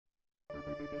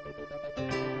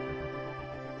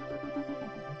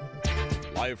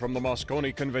Live from the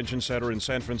Moscone Convention Center in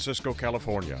San Francisco,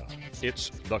 California,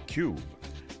 it's theCUBE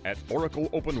at Oracle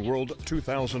OpenWorld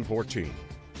 2014.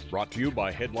 Brought to you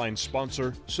by headline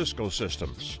sponsor Cisco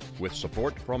Systems, with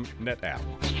support from NetApp.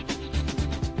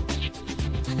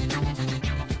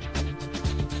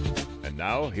 And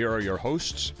now, here are your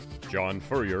hosts, John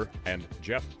Furrier and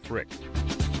Jeff Frick.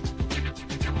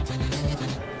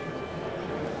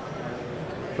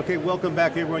 Okay, welcome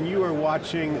back everyone. You are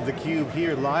watching theCUBE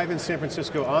here live in San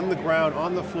Francisco, on the ground,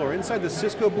 on the floor, inside the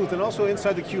Cisco booth and also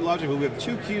inside the QLogic booth. We have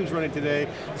two CUBEs running today.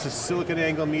 This is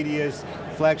SiliconANGLE Media's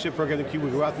flagship program, theCUBE. We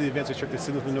go out to the events, extract the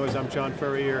signal from the noise. I'm John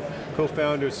Furrier,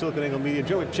 co-founder of SiliconANGLE Media.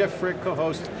 Joe with Jeff Frick,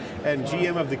 co-host and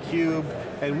GM of theCUBE.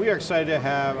 And we are excited to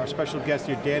have our special guest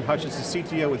here, Dan Hushon, the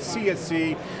CTO with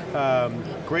CSC,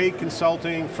 great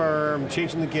consulting firm,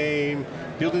 changing the game,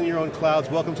 building your own clouds.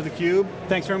 Welcome to theCUBE.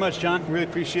 Thanks very much, John. Really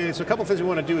appreciate it. So a couple things we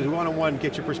want to do is we want to, one,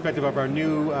 get your perspective of our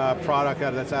new product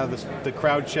that's out of the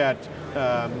CrowdChat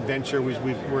venture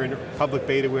we're in public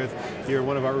beta with. You're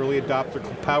one of our early adopter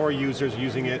power users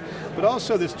using it. But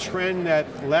also this trend that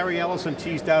Larry Ellison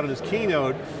teased out in his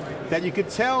keynote, that you could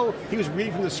tell he was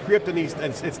reading from the script and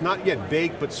it's not yet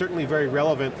baked, but certainly very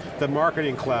relevant, the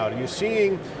marketing cloud. And you're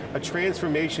seeing a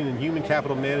transformation in human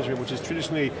capital management, which is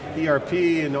traditionally ERP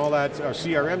and all that, or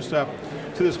CRM stuff,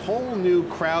 to this whole new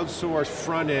crowdsourced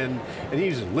front end, and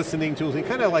he's listening tools, he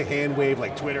kind of like hand wave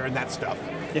like Twitter and that stuff.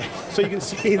 Yeah. So you can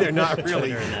see they're not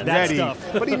really ready.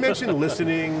 But he mentioned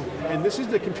listening, and this is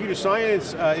the computer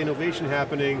science innovation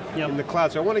happening in the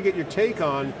cloud. So I want to get your take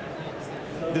on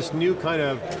this new kind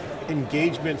of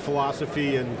engagement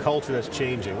philosophy and culture that's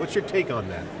changing. What's your take on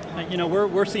that? You know,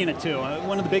 we're seeing it too.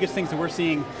 One of the biggest things that we're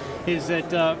seeing is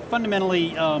that fundamentally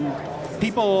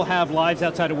people have lives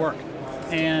outside of work,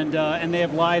 and they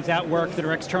have lives at work that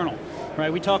are external,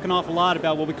 right? We talk an awful lot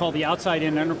about what we call the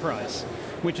outside-in enterprise,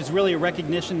 which is really a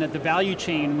recognition that the value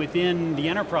chain within the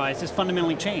enterprise has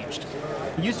fundamentally changed.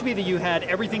 It used to be that you had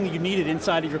everything that you needed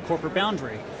inside of your corporate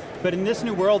boundary. But in this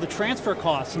new world, the transfer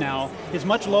cost now is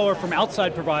much lower from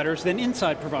outside providers than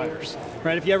inside providers,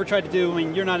 right? If you ever tried to do, I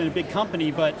mean, you're not in a big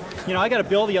company, but you know, I got a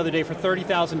bill the other day for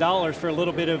 $30,000 for a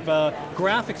little bit of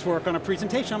graphics work on a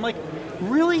presentation. I'm like,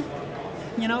 really?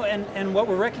 You know, and what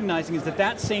we're recognizing is that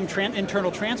that same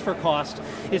internal transfer cost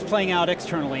is playing out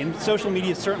externally, and social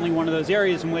media is certainly one of those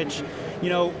areas in which, you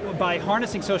know, by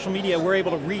harnessing social media, we're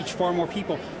able to reach far more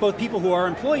people, both people who are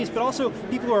employees, but also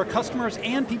people who are customers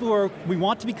and people who are, we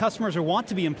want to be customers or want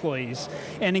to be employees,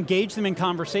 and engage them in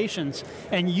conversations,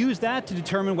 and use that to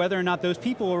determine whether or not those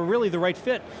people are really the right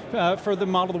fit for the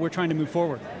model that we're trying to move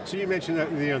forward. So you mentioned that,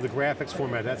 you know, the graphics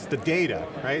format, that's the data,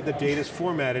 right? The data's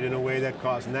formatted in a way that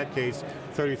costs, in that case,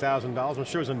 $30,000. I'm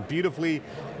sure it was beautifully,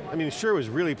 I mean, sure it was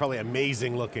really probably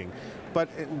amazing looking. But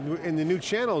in the new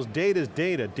channels, data is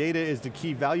data. Data is the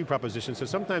key value proposition. So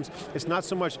sometimes it's not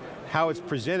so much how it's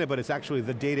presented, but it's actually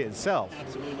the data itself.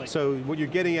 Absolutely. So what you're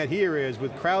getting at here is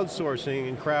with crowdsourcing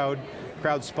and crowd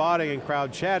spotting and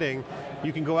crowd chatting,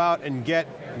 you can go out and get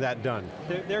that done.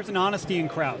 There's an honesty in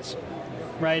crowds,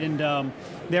 right? And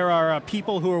there are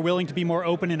people who are willing to be more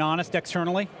open and honest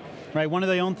externally. Right, one of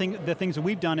the things that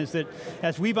we've done is that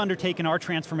as we've undertaken our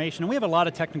transformation, and we have a lot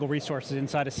of technical resources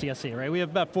inside of CSC, right? We have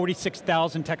about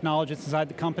 46,000 technologists inside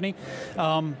the company,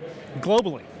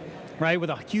 globally, right? With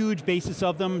a huge basis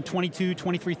of them,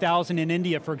 23,000 in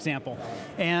India, for example.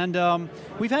 And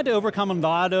we've had to overcome a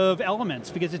lot of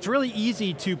elements because it's really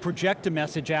easy to project a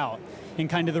message out in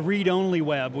kind of the read-only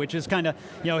web, which is kind of,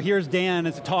 you know, here's Dan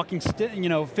as a talking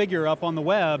figure up on the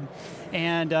web,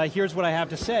 and here's what I have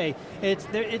to say.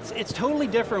 It's totally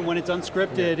different when it's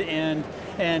unscripted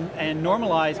and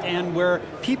normalized, and where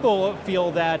people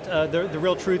feel that the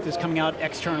real truth is coming out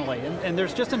externally. And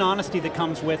there's just an honesty that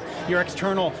comes with your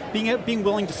external, being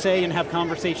willing to say and have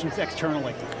conversations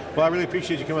externally. Well, I really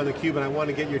appreciate you coming on theCUBE, and I want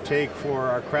to get your take for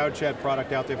our CrowdChat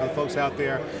product out there. For the folks out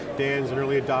there, Dan's an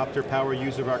early adopter, power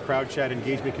user of our CrowdChat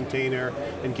engagement container,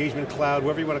 engagement cloud,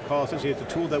 whatever you want to call it. Essentially, it's a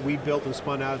tool that we built and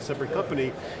spun out of a separate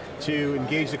company to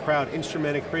engage the crowd,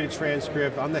 instrument it, create a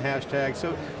transcript on the hashtag.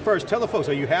 So first, tell the folks,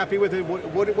 are you happy with it?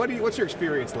 What's your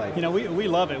experience like? You know, we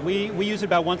love it. We use it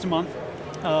about once a month.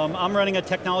 I'm running a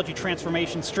technology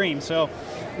transformation stream, so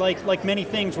like many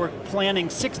things, we're planning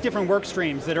 6 different work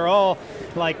streams that are all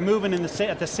like moving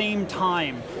at the same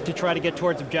time to try to get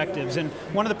towards objectives. And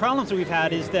one of the problems that we've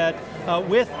had is that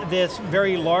with this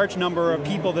very large number of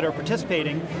people that are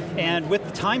participating, and with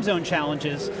the time zone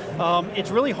challenges, it's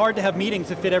really hard to have meetings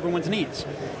that fit everyone's needs.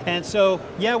 And so,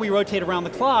 yeah, we rotate around the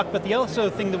clock, but the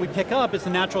also thing that we pick up is the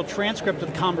natural transcript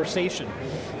of the conversation.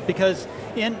 because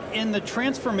in the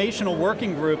transformational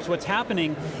working groups, what's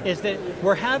happening is that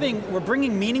we're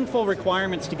bringing meaningful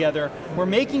requirements together, we're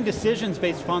making decisions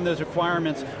based upon those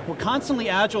requirements, we're constantly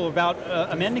agile about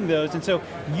amending those, and so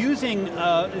using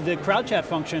the CrowdChat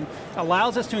function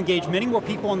allows us to engage many more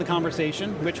people in the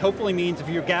conversation, which hopefully means if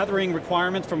you're gathering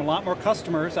requirements from a lot more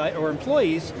customers or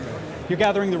employees, you're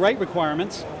gathering the right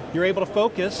requirements, you're able to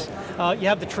focus, you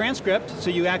have the transcript, so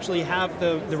you actually have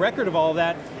the record of all of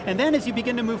that, and then as you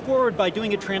begin to move forward by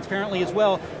doing it transparently as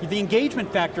well, the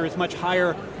engagement factor is much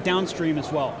higher downstream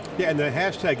as well. Yeah, and the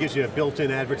hashtag gives you a built-in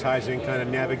advertising kind of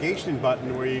navigation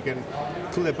button where you can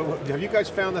click, but have you guys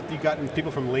found that you've gotten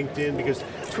people from LinkedIn, because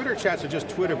Twitter chats are just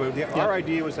Twitter, but our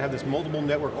idea was to have this multiple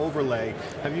network overlay.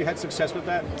 Have you had success with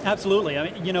that? Absolutely, I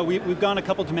mean, we've gone a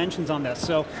couple dimensions on this.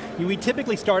 So we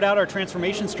typically start out our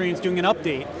transformation streams doing an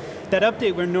update. That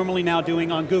update we're normally now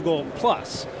doing on Google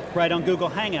Plus, right, on Google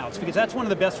Hangouts, because that's one of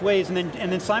the best ways, and then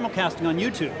simulcasting on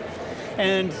YouTube.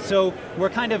 And so we're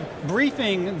kind of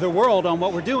briefing the world on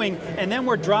what we're doing, and then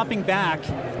we're dropping back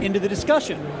into the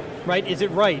discussion, right? Is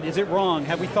it right? Is it wrong?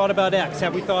 Have we thought about X?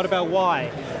 Have we thought about Y?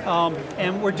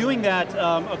 And we're doing that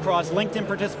across LinkedIn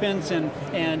participants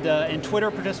and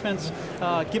Twitter participants.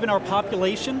 Given our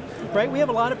population, right? We have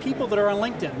a lot of people that are on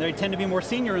LinkedIn. They tend to be more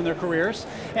senior in their careers,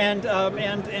 and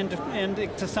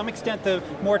to some extent the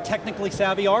more technically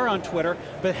savvy are on Twitter,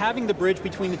 but having the bridge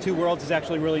between the two worlds is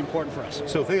actually really important for us.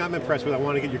 So the thing I'm impressed with, I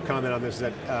want to get your comment on this, is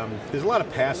that there's a lot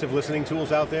of passive listening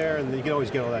tools out there, and you can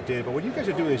always get all that data, but what you guys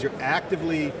are doing is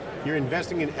you're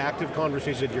investing in active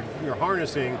conversations that you're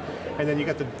harnessing, and then you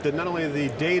got not only the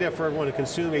data for everyone to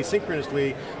consume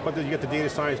asynchronously, but then you got the data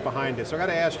science behind it. So I got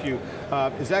to ask you,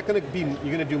 is that going to be, you're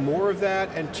going to do more of that?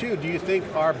 And two, do you think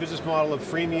our business model of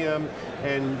freemium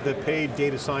and the paid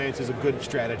data science is a good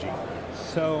strategy?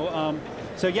 So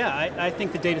yeah, I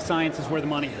think the data science is where the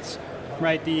money is.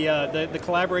 Right, the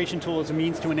collaboration tool is a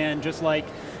means to an end, just like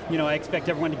I expect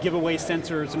everyone to give away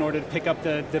sensors in order to pick up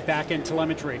the back-end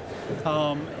telemetry.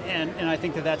 And I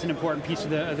think that's an important piece of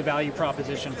the value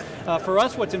proposition. For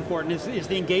us, what's important is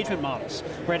the engagement models.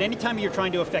 Right, anytime you're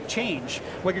trying to affect change,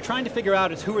 what you're trying to figure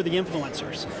out is who are the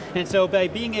influencers. And so by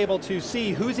being able to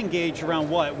see who's engaged around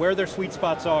where their sweet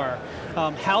spots are,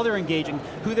 how they're engaging,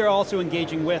 who they're also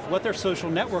engaging with, what their social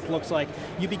network looks like,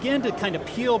 you begin to kind of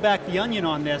peel back the onion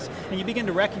on this, and you begin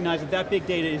to recognize that big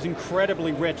data is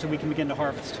incredibly rich that we can begin to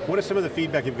harvest. What is some of the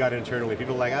feedback you've got internally?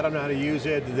 People are like, I don't know how to use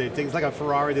it. Did they think it's like a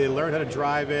Ferrari, did they learn how to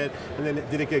drive it? And then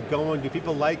did it get going? Do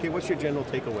people like it? What's your general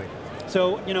takeaway?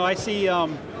 So, I see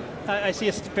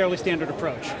a fairly standard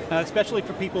approach, especially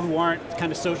for people who aren't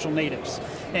kind of social natives.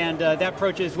 And that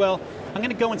approach is, well, I'm going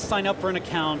to go and sign up for an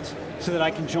account so that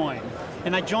I can join.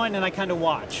 And I join and I kind of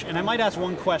watch, and I might ask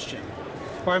one question,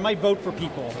 or I might vote for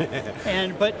people.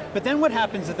 But then what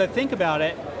happens is they think about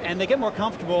it, and they get more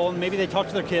comfortable, and maybe they talk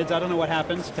to their kids, I don't know what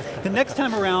happens. The next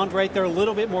time around, right, they're a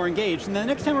little bit more engaged, and then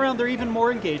the next time around they're even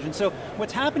more engaged. And so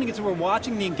what's happening is we're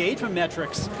watching the engagement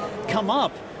metrics come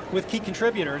up with key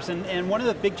contributors, and one of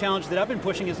the big challenges that I've been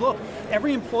pushing is, look,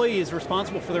 every employee is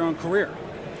responsible for their own career.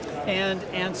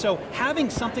 And so having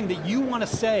something that you want to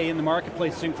say in the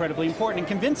marketplace is incredibly important, and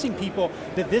convincing people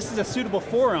that this is a suitable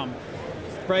forum,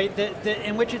 right,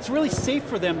 in which it's really safe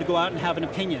for them to go out and have an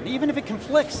opinion, even if it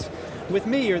conflicts with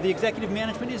me or the executive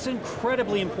management, is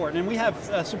incredibly important, and we have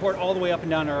support all the way up and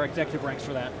down our executive ranks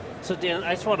for that. So Dan,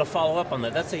 I just want to follow up on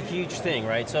that. That's a huge thing,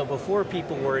 right? So before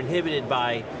people were inhibited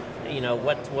by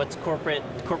what's corporate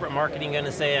marketing going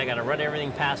to say? I got to run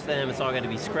everything past them. It's all got to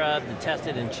be scrubbed and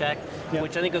tested and checked,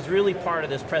 which I think was really part of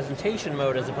this presentation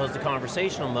mode as opposed to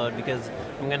conversational mode, because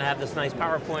I'm going to have this nice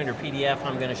PowerPoint or PDF and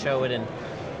I'm going to show it, and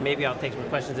maybe I'll take some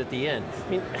questions at the end. I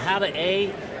mean, how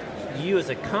to you as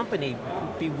a company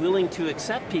be willing to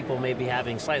accept people maybe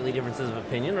having slightly differences of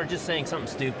opinion or just saying something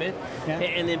stupid,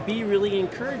 and then be really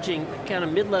encouraging kind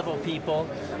of mid-level people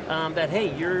that,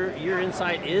 hey, your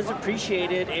insight is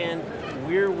appreciated and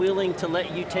we're willing to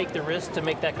let you take the risk to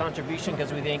make that contribution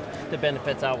because we think the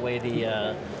benefits outweigh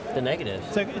the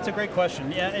negatives. It's a great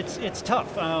question. Yeah, it's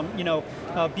tough.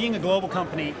 Being a global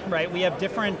company, right? We have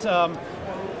different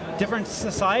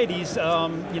societies.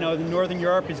 Northern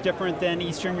Europe is different than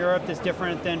Eastern Europe. That's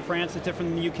different than France. It's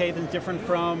different than the UK. That's different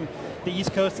from the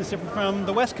East Coast. It's different from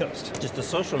the West Coast. Just the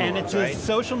social norms, and it's right?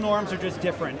 Social norms are just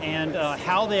different, and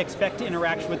how they expect to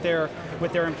interact with their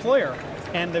employer.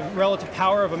 And the relative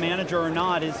power of a manager or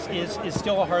not is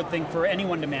still a hard thing for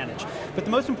anyone to manage. But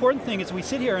the most important thing is we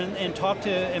sit here and talk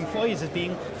to employees as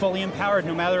being fully empowered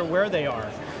no matter where they are,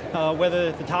 whether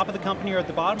at the top of the company or at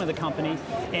the bottom of the company,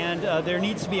 and there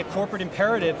needs to be a corporate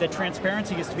imperative that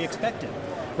transparency is to be expected,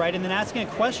 right? And then asking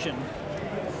a question,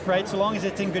 right, so long as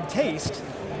it's in good taste,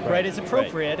 right, is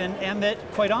appropriate, and that,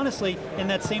 quite honestly, in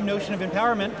that same notion of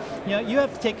empowerment, you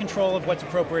have to take control of what's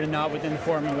appropriate and not within the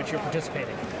forum in which you're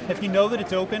participating. If you know that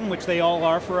it's open, which they all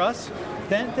are for us,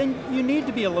 then you need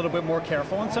to be a little bit more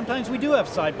careful, and sometimes we do have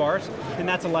sidebars, and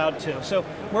that's allowed too. So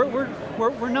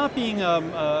we're not being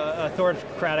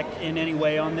authoritative in any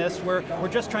way on this. We're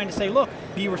just trying to say, look,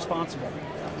 be responsible.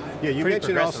 Yeah, you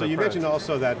mentioned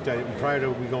also that prior to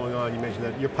we going on, you mentioned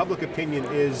that your public opinion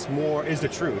is the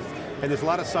truth, and there's a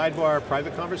lot of sidebar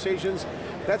private conversations.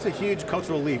 That's a huge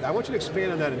cultural leap. I want you to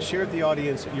expand on that and share with the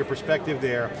audience your perspective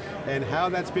there and how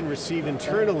that's been received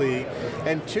internally,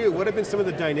 and two, what have been some of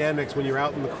the dynamics when you're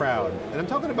out in the crowd? And I'm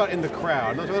talking about in the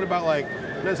crowd, I'm not talking about like,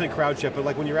 not necessarily CrowdChat, but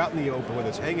like when you're out in the open, whether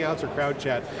it's Hangouts or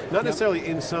CrowdChat, not necessarily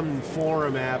in some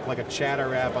forum app, like a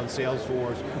chatter app on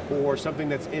Salesforce, or something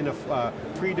that's in a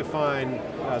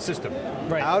predefined system.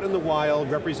 Right. Out in the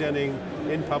wild, representing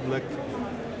in public.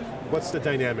 What's the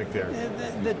dynamic there?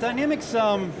 The dynamics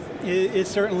is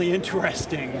certainly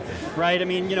interesting, right? I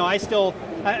mean,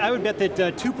 I would bet that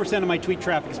 2% of my tweet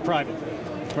traffic is private,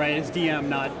 right? It's DM,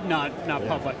 not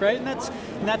public, right?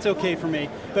 And that's okay for me.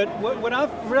 But what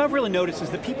I've really noticed is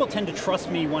that people tend to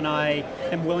trust me when I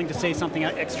am willing to say something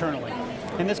externally.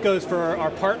 And this goes for our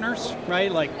partners,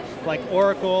 right? Like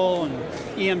Oracle and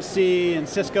EMC and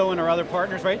Cisco and our other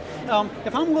partners, right?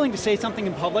 If I'm willing to say something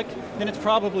in public, then it's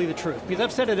probably the truth, because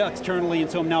I've said it externally and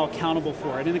so I'm now accountable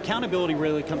for it. And accountability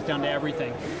really comes down to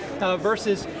everything.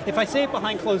 Versus, if I say it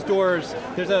behind closed doors,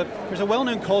 there's a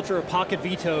well-known culture of pocket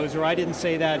vetoes, or I didn't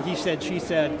say that, he said, she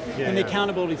said, and the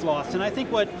accountability's lost. And I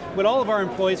think what all of our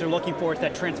employees are looking for is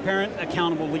that transparent,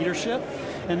 accountable leadership.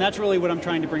 And that's really what I'm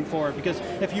trying to bring forward, because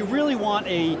if you really want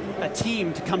a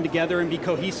team to come together and be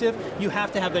cohesive, you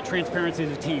have to have that transparency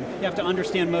as a team. You have to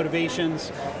understand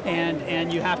motivations,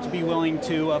 and you have to be willing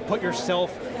to put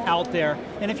yourself out there.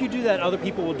 And if you do that, other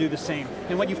people will do the same.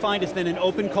 And what you find is then an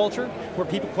open culture, where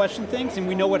people question things, and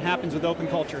we know what happens with open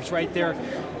cultures, right?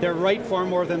 They're right far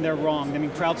more than they're wrong. I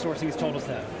mean, crowdsourcing has told us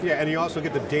that. Yeah, and you also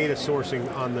get the data sourcing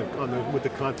with the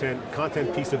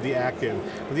content piece of the active.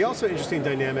 But the also interesting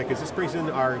dynamic is, this brings in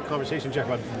our conversation, Jeff,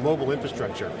 about mobile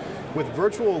infrastructure. With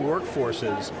virtual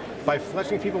workforces, by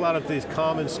fleshing people out of these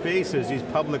common spaces, these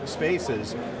public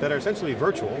spaces that are essentially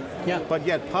virtual, but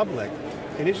yet public,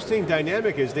 an interesting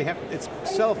dynamic is it's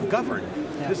self-governed.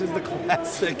 Yeah. This is the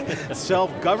classic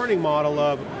self-governing model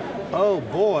of, oh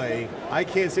boy, I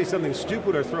can't say something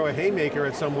stupid or throw a haymaker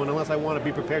at someone unless I want to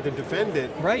be prepared to defend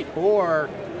it. Right. Or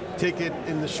take it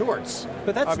in the shorts.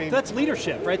 But that's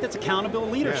leadership, right? That's accountable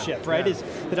leadership, right? Is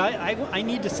that I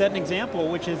need to set an example,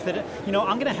 which is that I'm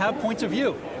going to have points of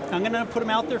view. I'm going to put them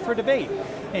out there for debate.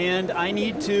 And I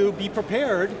need to be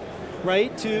prepared,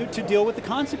 right, to deal with the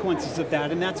consequences of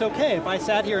that, and that's okay. If I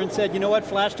sat here and said, you know what,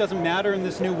 Flash doesn't matter in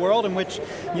this new world in which,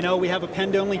 we have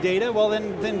append-only data, well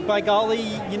then by golly,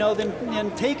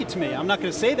 then take it to me. I'm not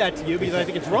going to say that to you because I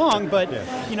think it's wrong, but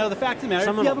the fact of the matter,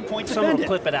 if you have a point, defend it. Someone will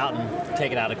clip it out and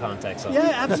take it out of context.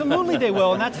 Yeah, absolutely they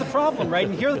will, and that's the problem, right?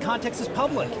 And here the context is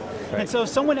public. Right. And so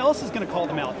someone else is going to call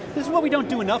them out. This is what we don't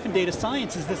do enough in data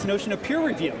science, is this notion of peer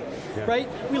review, right?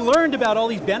 We learned about all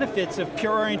these benefits of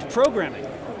peer-oriented programming,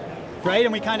 right?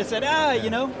 And we kind of said,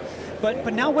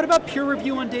 but now what about peer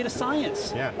review on data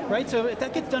science? Yeah. Right, so if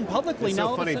that gets done publicly, it's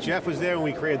so funny, Jeff was there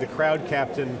when we created the Crowd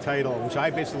Captain title, which I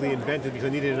basically invented because I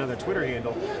needed another Twitter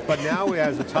handle, but now we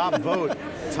have the top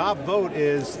vote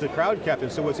is the Crowd Captain.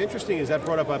 So what's interesting is that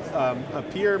brought up a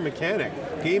peer mechanic,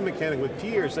 game mechanic with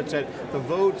peers, such that the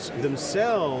votes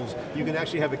themselves, you can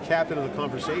actually have a captain of the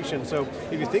conversation. So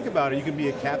if you think about it, you can be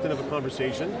a captain of a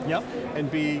conversation and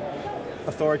be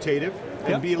authoritative,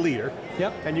 and be a leader,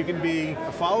 and you can be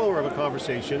a follower of a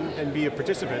conversation and be a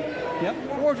participant,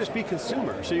 or just be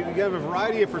consumer. So you can have a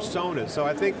variety of personas. So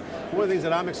I think one of the things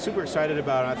that I'm super excited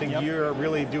about, and I think you're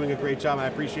really doing a great job, and I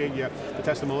appreciate the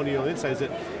testimonial insights, that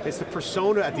it's the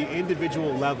persona at the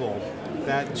individual level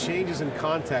that changes in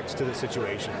context to the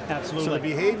situation. Absolutely. So the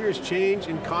behaviors change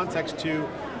in context to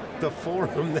the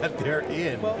forum that they're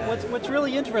in. Well, what's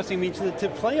really interesting, I mean, to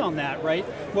play on that, right?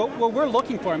 What we're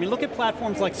looking for, I mean, look at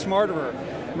platforms like Smarterer,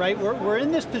 right? We're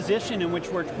in this position in which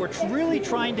we're really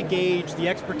trying to gauge the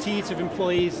expertise of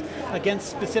employees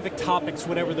against specific topics,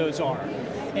 whatever those are.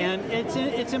 And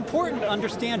it's important to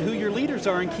understand who your leaders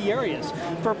are in key areas.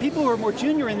 For people who are more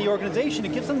junior in the organization,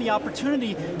 it gives them the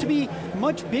opportunity to be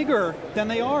much bigger than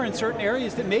they are in certain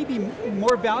areas that may be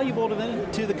more valuable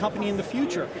to the company in the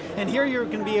future. And here you're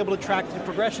going to be able to track the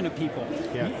progression of people.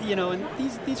 And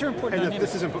these are important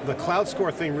dynamics. This is the cloud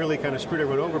score thing really kind of screwed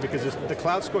everyone over, because the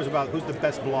cloud score is about who's the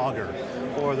best blogger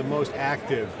or the most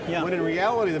active. When in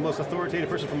reality, the most authoritative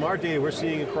person from our data we're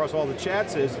seeing across all the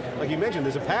chats is, like you mentioned,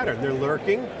 there's a pattern. They're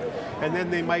lurking, and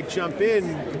then they might jump in,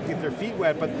 get their feet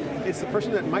wet, but it's the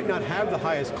person that might not have the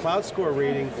highest cloud score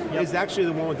rating is actually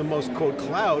the one with the most quote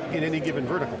clout in any given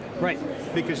vertical. Right.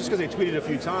 Because just because they tweeted a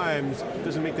few times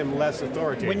doesn't make them less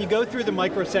authoritative. When you go through the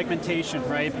micro-segmentation,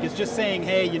 right, because just saying,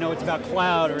 hey, it's about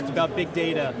cloud or it's about big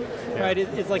data, right,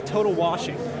 it's like total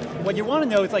washing. What you want to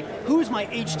know is like, who's my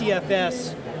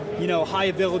HDFS, high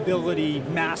availability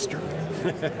master?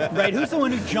 Right, who's the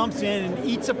one who jumps in and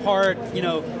eats apart,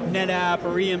 NetApp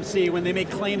or EMC when they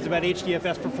make claims about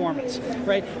HDFS performance,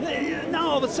 right? Now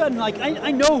all of a sudden, like,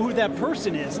 I know who that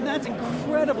person is, and that's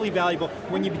incredibly valuable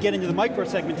when you get into the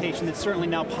micro-segmentation that's certainly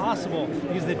now possible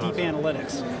because of the deep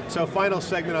analytics. So final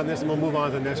segment on this, and we'll move on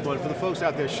to the next one. For the folks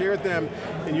out there, share with them,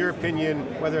 in your opinion,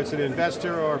 whether it's an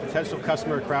investor or a potential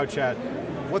customer of CrowdChat,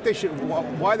 what they should,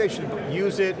 why they should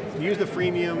use it, use the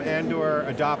freemium and or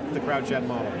adopt the CrowdChat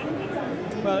model.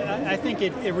 Well, I think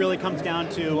it really comes down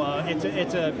to,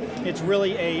 it's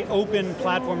really an open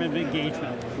platform of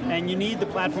engagement. And you need the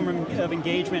platform of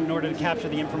engagement in order to capture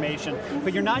the information.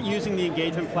 But you're not using the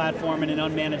engagement platform in an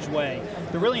unmanaged way.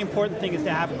 The really important thing is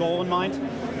to have a goal in mind,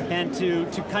 and to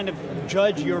kind of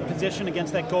judge your position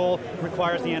against that goal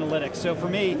requires the analytics. So for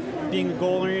me, being a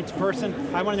goal-oriented person,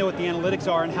 I want to know what the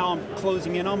analytics are and how I'm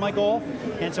closing in on my goal.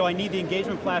 And so I need the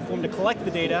engagement platform to collect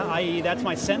the data, i.e. that's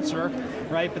my sensor,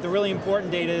 right? But the really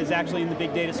important data is actually in the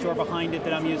big data store behind it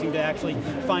that I'm using to actually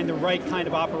find the right kind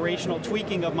of operational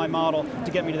tweaking of my model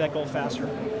to get me to that goal faster.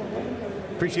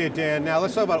 Appreciate it, Dan. Now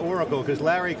let's talk about Oracle, because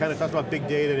Larry kind of talked about big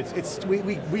data.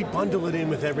 We bundle it in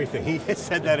with everything. He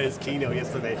said that in his keynote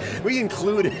yesterday. We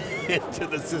include it into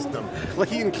the system. Like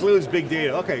he includes big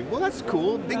data. Okay, well that's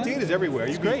cool. Big data is everywhere.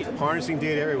 You're great. Harnessing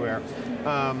data everywhere.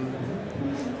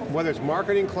 Whether it's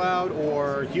marketing cloud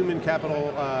or human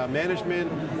capital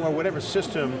management or whatever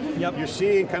system, you're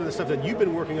seeing kind of the stuff that you've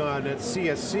been working on at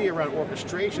CSC around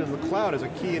orchestration in the cloud as a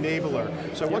key enabler.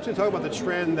 So I want you to talk about the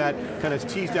trend that kind of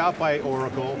is teased out by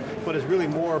Oracle, but is really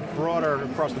more broader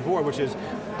across the board, which is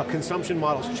a consumption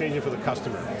model is changing for the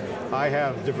customer. I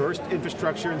have diverse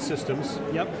infrastructure and systems.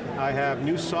 I have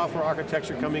new software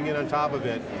architecture coming in on top of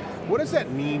it. What does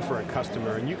that mean for a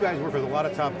customer? And you guys work with a lot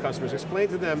of top customers. Explain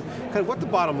to them kind of what the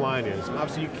bottom line is.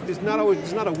 Obviously, there's not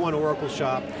a one Oracle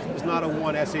shop, there's not a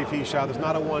one SAP shop, there's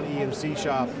not a one EMC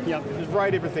shop. There's a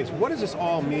variety of different things. What does this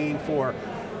all mean for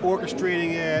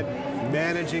orchestrating it,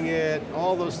 managing it,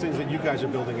 all those things that you guys are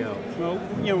building out? Well,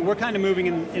 we're kind of moving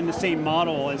in the same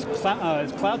model as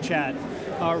CloudChat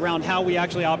around how we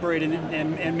actually operate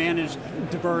and manage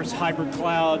diverse hybrid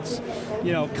clouds,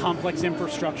 complex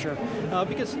infrastructure.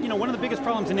 Because one of the biggest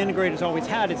problems an integrator's always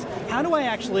had is how do I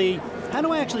actually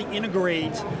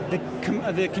integrate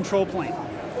the control plane?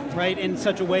 Right, in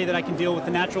such a way that I can deal with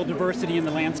the natural diversity in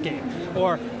the landscape?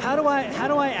 Or how do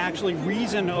I actually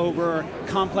reason over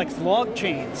complex log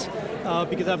chains?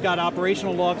 Because I've got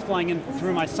operational logs flying in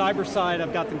through my cyber side,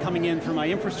 I've got them coming in through my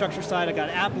infrastructure side, I've got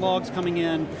app logs coming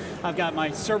in, I've got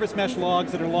my service mesh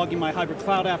logs that are logging my hybrid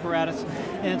cloud apparatus,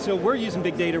 and so we're using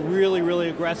big data really, really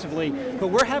aggressively, but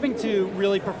we're having to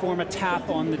really perform a tap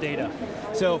on the data.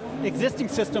 So existing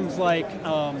systems like...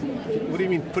 what do you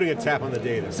mean putting a tap on the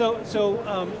data? So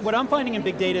what I'm finding in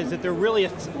big data is that they're really a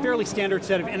fairly standard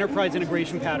set of enterprise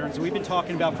integration patterns that we've been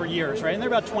talking about for years, right? And they're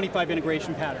about 25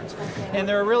 integration patterns. And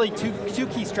there are really two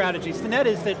key strategies. The net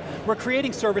is that we're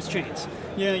creating service chains.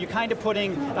 You're kind of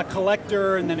putting a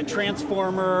collector and then a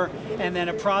transformer and then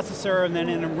a processor and then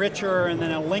an enricher and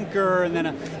then a linker and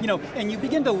then and you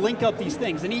begin to link up these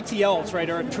things. And ETLs, right,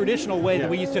 are a traditional way that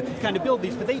we used to kind of build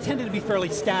these, but they tended to be fairly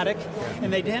static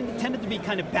and they tended to be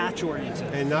kind of batch oriented.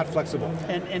 And not flexible.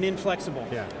 And inflexible.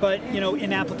 But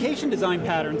in application design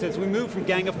patterns, as we move from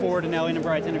Gang of 4 to now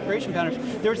enterprise integration patterns,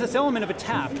 there's this element of a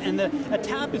tap. And a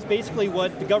tap is basically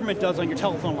what the government does on your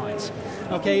telephone lines,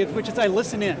 okay, which is I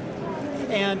listen in.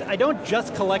 And I don't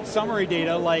just collect summary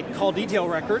data like call detail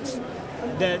records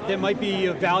that might be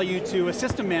of value to a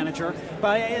system manager,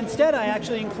 but instead I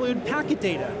actually include packet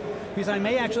data, because I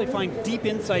may actually find deep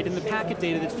insight in the packet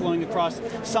data that's flowing across,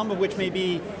 some of which may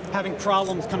be having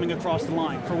problems coming across the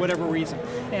line for whatever reason.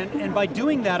 And by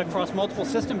doing that across multiple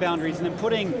system boundaries and then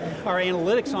putting our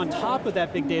analytics on top of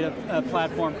that big data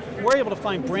platform, we're able to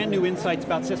find brand new insights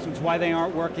about systems, why they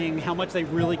aren't working, how much they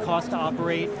really cost to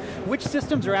operate, which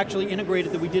systems are actually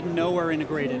integrated that we didn't know were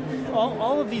integrated.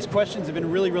 All of these questions have been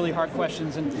really, really hard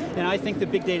questions, and I think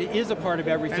that big data is a part of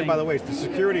everything. And by the way, the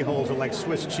security holes are like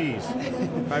Swiss cheese.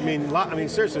 I mean,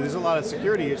 seriously, there's a lot of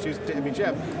security issues. I mean,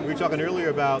 Jeff, we were talking earlier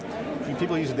about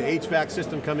people using the HVAC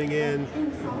system coming in,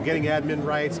 getting admin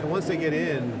rights, and once they get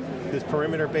in, this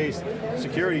perimeter-based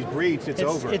security's breached, it's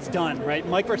over. It's done, right?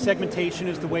 Micro-segmentation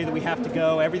is the way that we have to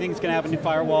go. Everything's going to have a new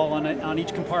firewall on each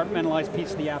compartmentalized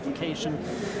piece of the application.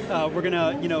 We're going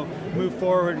to move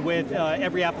forward with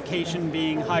every application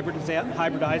being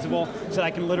hybridizable, so that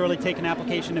I can literally take an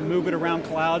application and move it around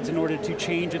clouds in order to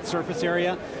change its surface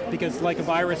area, because like a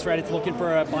virus, right, it's looking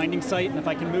for a binding site, and if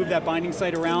I can move that binding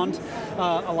site around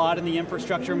a lot in the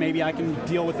infrastructure, maybe I can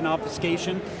deal with an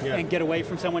obfuscation and get away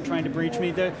from someone trying to breach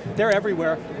me. They're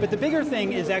everywhere, but the bigger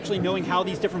thing is actually knowing how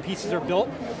these different pieces are built,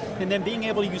 and then being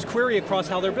able to use query across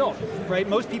how they're built, right?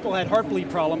 Most people had Heartbleed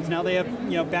problems, now they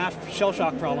have bash shell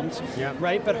shock problems,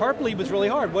 right? But Heartbleed was really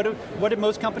hard. What did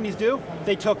most companies do?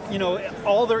 They took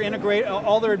all their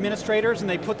administrators and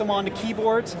they put them onto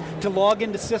keyboards to log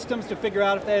into systems to figure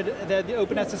out if they had the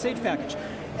OpenSSH package.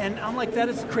 And I'm like, that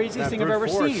is the craziest thing I've ever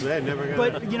seen.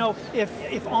 But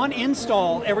if on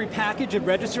install, every package had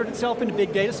registered itself into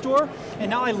big data store, and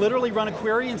now I literally run a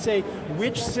query and say,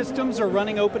 which systems are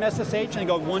running OpenSSH, and I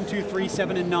go 1, 2, 3,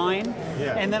 7, and 9.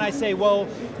 And then I say, well,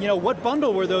 what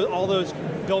bundle were all those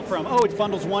built from? Oh, it's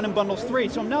bundles 1 and bundles 3.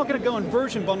 So I'm now going to go and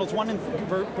version bundles 1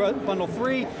 and bundle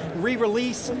 3,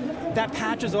 re-release, that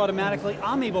patches automatically.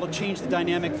 I'm able to change the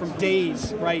dynamic from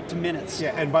days, right, to minutes.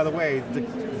 Yeah, and by the way, the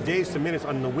days to minutes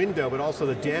on the window, but also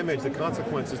the damage, the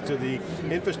consequences to the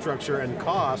infrastructure and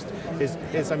cost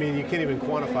is I mean, you can't even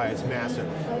quantify, it's massive.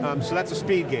 So that's a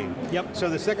speed game. Yep. So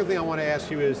the second thing I want to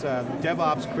ask you is,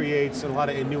 DevOps creates a lot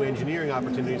of new engineering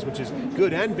opportunities, which is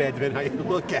good and bad, depending how you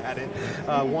look at it.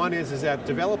 One is that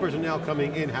developers are now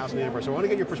coming in-house in the enterprise. So I want to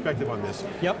get your perspective on this.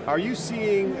 Yep. Are you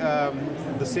seeing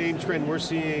the same trend we're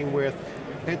seeing with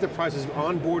enterprises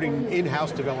onboarding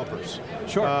in-house developers?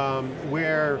 Sure.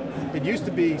 Where it used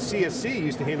to be CSC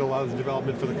used to handle a lot of the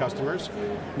development for the customers.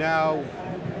 Now,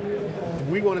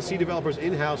 we want to see developers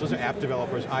in-house, those are app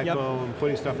developers, iPhone,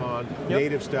 putting stuff on,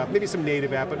 native stuff, maybe some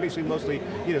native app, but basically mostly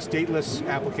stateless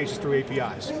applications through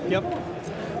APIs. Yep.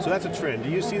 So that's a trend. Do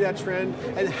you see that trend?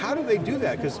 And how do they do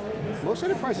that? Because most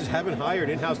enterprises haven't hired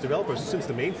in-house developers since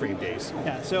the mainframe days.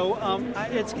 Yeah, so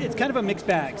it's kind of a mixed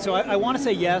bag. So I want to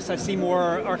say yes, I see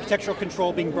more architectural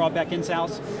control being brought back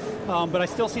in-house, but I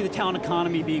still see the talent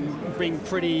economy being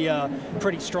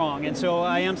pretty strong. And so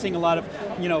I am seeing a lot of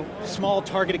small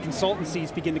targeted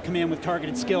consultancies begin to come in with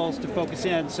targeted skills to focus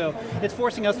in. So it's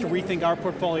forcing us to rethink our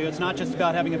portfolio. It's not just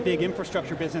about having a big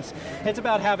infrastructure business. It's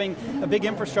about having a big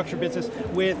infrastructure business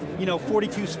with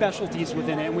 42 specialties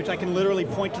within it, in which I can literally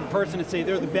point to the person and say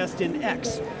they're the best in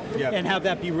X, and have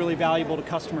that be really valuable to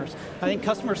customers. I think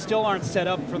customers still aren't set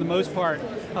up, for the most part,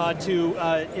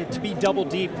 to be double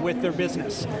deep with their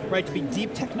business, right? To be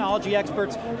deep technology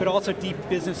experts, but also deep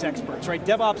business experts, right?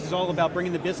 DevOps is all about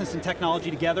bringing the business and technology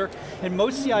together, and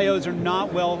most CIOs are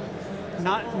not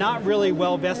really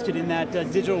well vested in that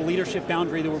digital leadership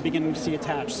boundary that we're beginning to see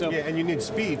attached. So and you need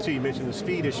speed too. You mentioned the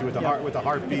speed issue with the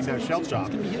heartbeat and shell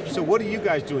shock. So what are you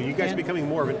guys doing? You guys becoming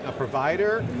more of a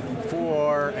provider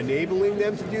for enabling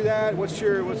them to do that?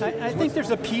 I think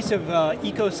there's a piece of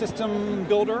ecosystem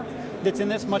builder that's in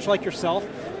this, much like yourself,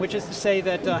 which is to say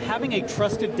that having a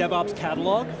trusted DevOps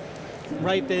catalog,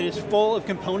 right, that is full of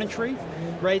componentry,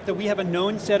 right, that we have a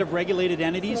known set of regulated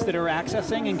entities that are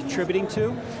accessing and contributing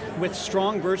to, with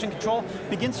strong version control,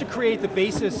 begins to create the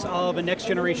basis of a next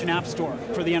generation app store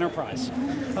for the enterprise.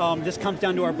 This comes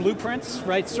down to our blueprints,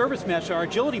 right? Service Mesh, our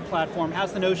agility platform,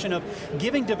 has the notion of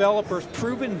giving developers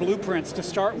proven blueprints to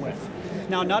start with.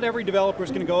 Now, not every developer is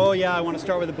going to go, oh yeah, I want to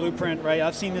start with a blueprint, right?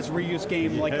 I've seen this reuse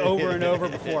game like over and over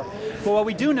before. But what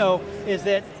we do know is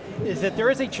that there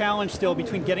is a challenge still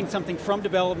between getting something from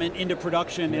development into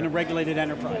production in a regulated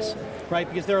enterprise, right?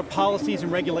 Because there are policies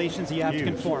and regulations that you have to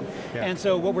conform. And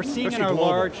so what we're seeing in our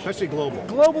large... Especially global.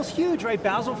 Global's huge, right?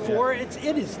 Basel IV,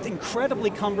 it is incredibly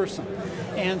cumbersome.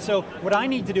 And so what I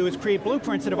need to do is create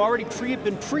blueprints that have already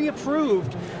been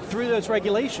pre-approved through those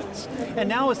regulations. And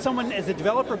now as a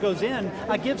developer goes in,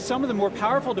 I give some of the more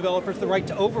powerful developers the right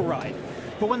to override.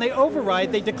 But when they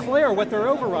override, they declare what they're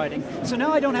overriding. So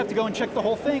now I don't have to go and check the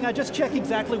whole thing, I just check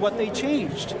exactly what they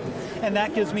changed. And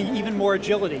that gives me even more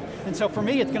agility. And so for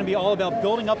me, it's going to be all about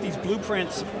building up these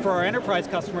blueprints for our enterprise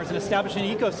customers and establishing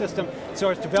an ecosystem so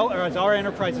as our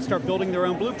enterprises start building their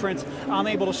own blueprints, I'm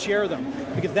able to share them.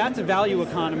 Because that's a value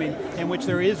economy in which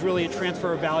there is really a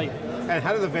transfer of value. And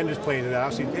how do the vendors play into that?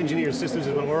 Obviously, engineered systems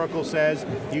is what Oracle says.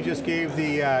 You just gave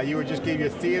gave your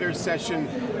theater session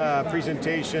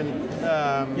presentation.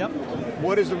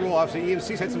 What is the role? Obviously,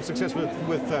 EMC's had some success with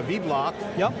vBlock.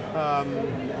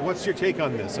 What's your take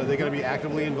on this? Are they going to be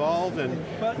actively involved?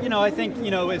 Well, I think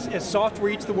as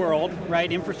software eats the world,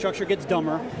 right? Infrastructure gets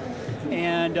dumber.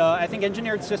 And I think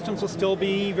engineered systems will still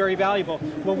be very valuable.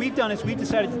 What we've done is we've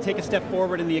decided to take a step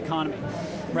forward in the economy,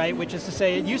 right? Which is to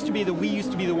say, it used to be that we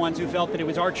used to be the ones who felt that it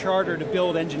was our charter to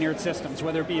build engineered systems,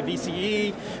 whether it be a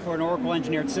VCE or an Oracle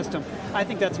engineered system. I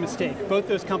think that's a mistake. Both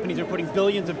those companies are putting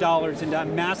billions of dollars into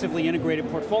massively integrated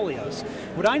portfolios.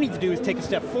 What I need to do is take a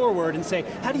step forward and say,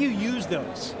 how do you use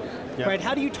those? Yep. Right,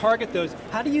 how do you target those?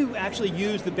 How do you actually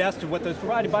use the best of what those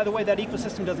provide? And by the way, that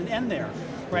ecosystem doesn't end there,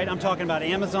 right? I'm talking about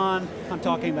Amazon, I'm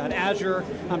talking about Azure,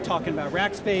 I'm talking about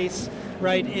Rackspace,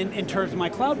 right, in terms of my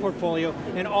cloud portfolio,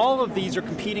 and all of these are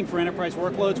competing for enterprise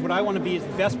workloads. What I want to be is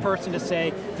the best person to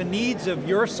say, the needs of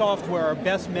your software are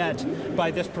best met by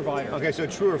this provider. Okay, so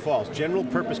true or false, general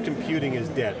purpose computing is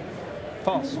dead?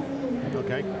 False.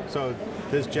 Okay, so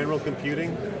there's general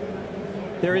computing?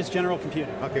 There is general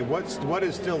computing. Okay, what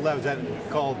is still left? Is that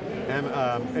called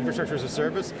infrastructure as a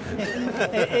service?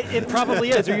 It probably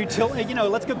is, or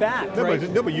let's go back, no, right?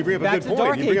 But you bring up a good point. Back to the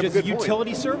dark ages,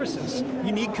 utility services.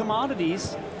 You need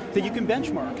commodities that you can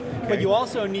benchmark, but you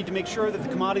also need to make sure that the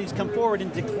commodities come forward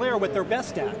and declare what they're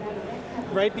best at,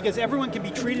 right? Because everyone can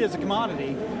be treated as a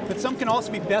commodity, but some can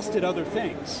also be best at other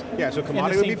things. Yeah, so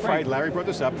commodity would be priced, Larry brought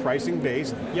this up, pricing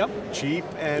based, cheap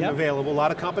and available, a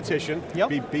lot of competition,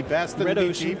 be best and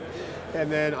be cheap.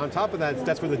 And then on top of that,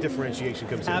 that's where the differentiation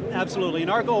comes in. Absolutely, and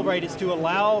our goal, right, is to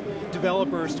allow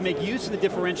developers to make use of the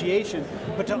differentiation,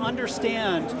 but to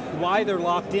understand why they're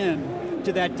locked in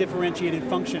to that differentiated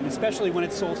function, especially when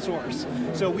it's sole source.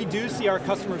 So we do see our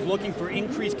customers looking for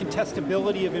increased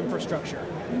contestability of infrastructure.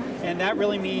 And that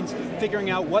really means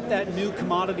figuring out what that new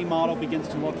commodity model begins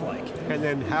to look like. And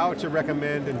then how to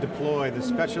recommend and deploy the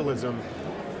specialism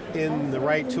in the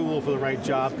right tool for the right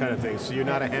job kind of thing, so you're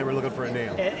not a hammer looking for a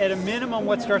nail. At a minimum,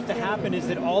 what starts to happen is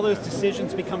that all those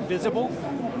decisions become visible.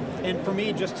 And for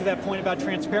me, just to that point about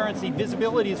transparency,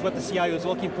 visibility is what the CIO is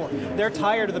looking for. They're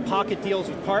tired of the pocket deals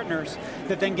with partners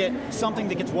that then get something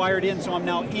that gets wired in, so I'm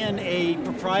now in a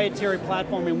proprietary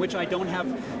platform in which I'm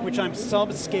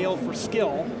subscale for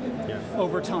skill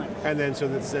over time. And then,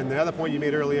 and the other point you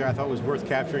made earlier I thought was worth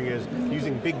capturing is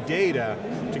using big data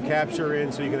to capture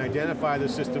in so you can identify the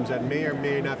systems that may or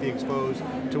may not be exposed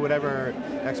to whatever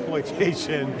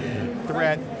exploitation,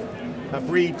 threat, a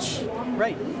breach.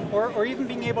 Right, or even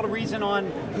being able to reason on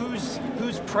whose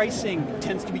pricing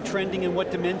tends to be trending in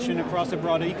what dimension across a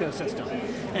broad ecosystem.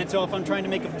 And so if I'm trying to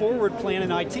make a forward plan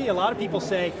in IT, a lot of people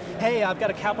say, hey, I've got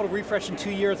a capital refresh in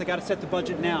 2 years, I got to set the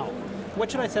budget now. What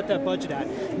should I set that budget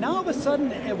at? Now all of a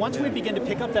sudden, once we begin to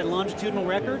pick up that longitudinal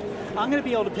record, I'm going to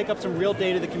be able to pick up some real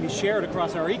data that can be shared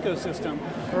across our ecosystem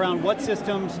around what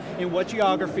systems, in what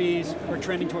geographies, are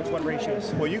trending towards what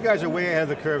ratios. Well, you guys are way ahead of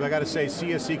the curve. I got to say,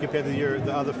 CSC compared to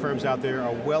the other firms out there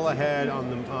are well ahead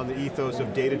on the ethos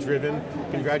of data-driven.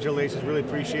 Congratulations, really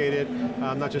appreciate it.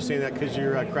 I'm not just saying that because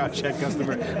you're a CrowdChat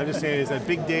customer. I'm just saying is that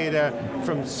big data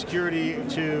from security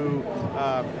to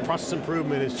process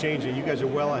improvement is changing. You guys are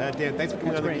well ahead. Dan, thanks for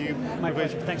coming on theCUBE. My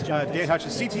pleasure, thanks John. Dan Hushon,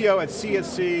 CTO at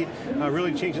CSC,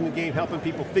 really changing the game, helping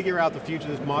people figure out the future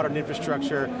of this modern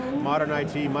infrastructure, modern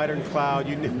IT, modern cloud,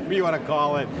 whatever you want to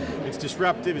call it. It's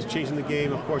disruptive, it's changing the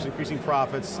game, of course, increasing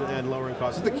profits and lowering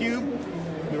costs. It's theCUBE.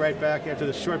 We'll be right back after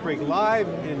the short break live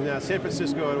in San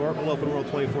Francisco at Oracle OpenWorld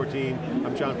 2014.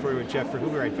 I'm John Furrier with Jeff. We'll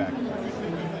be right back.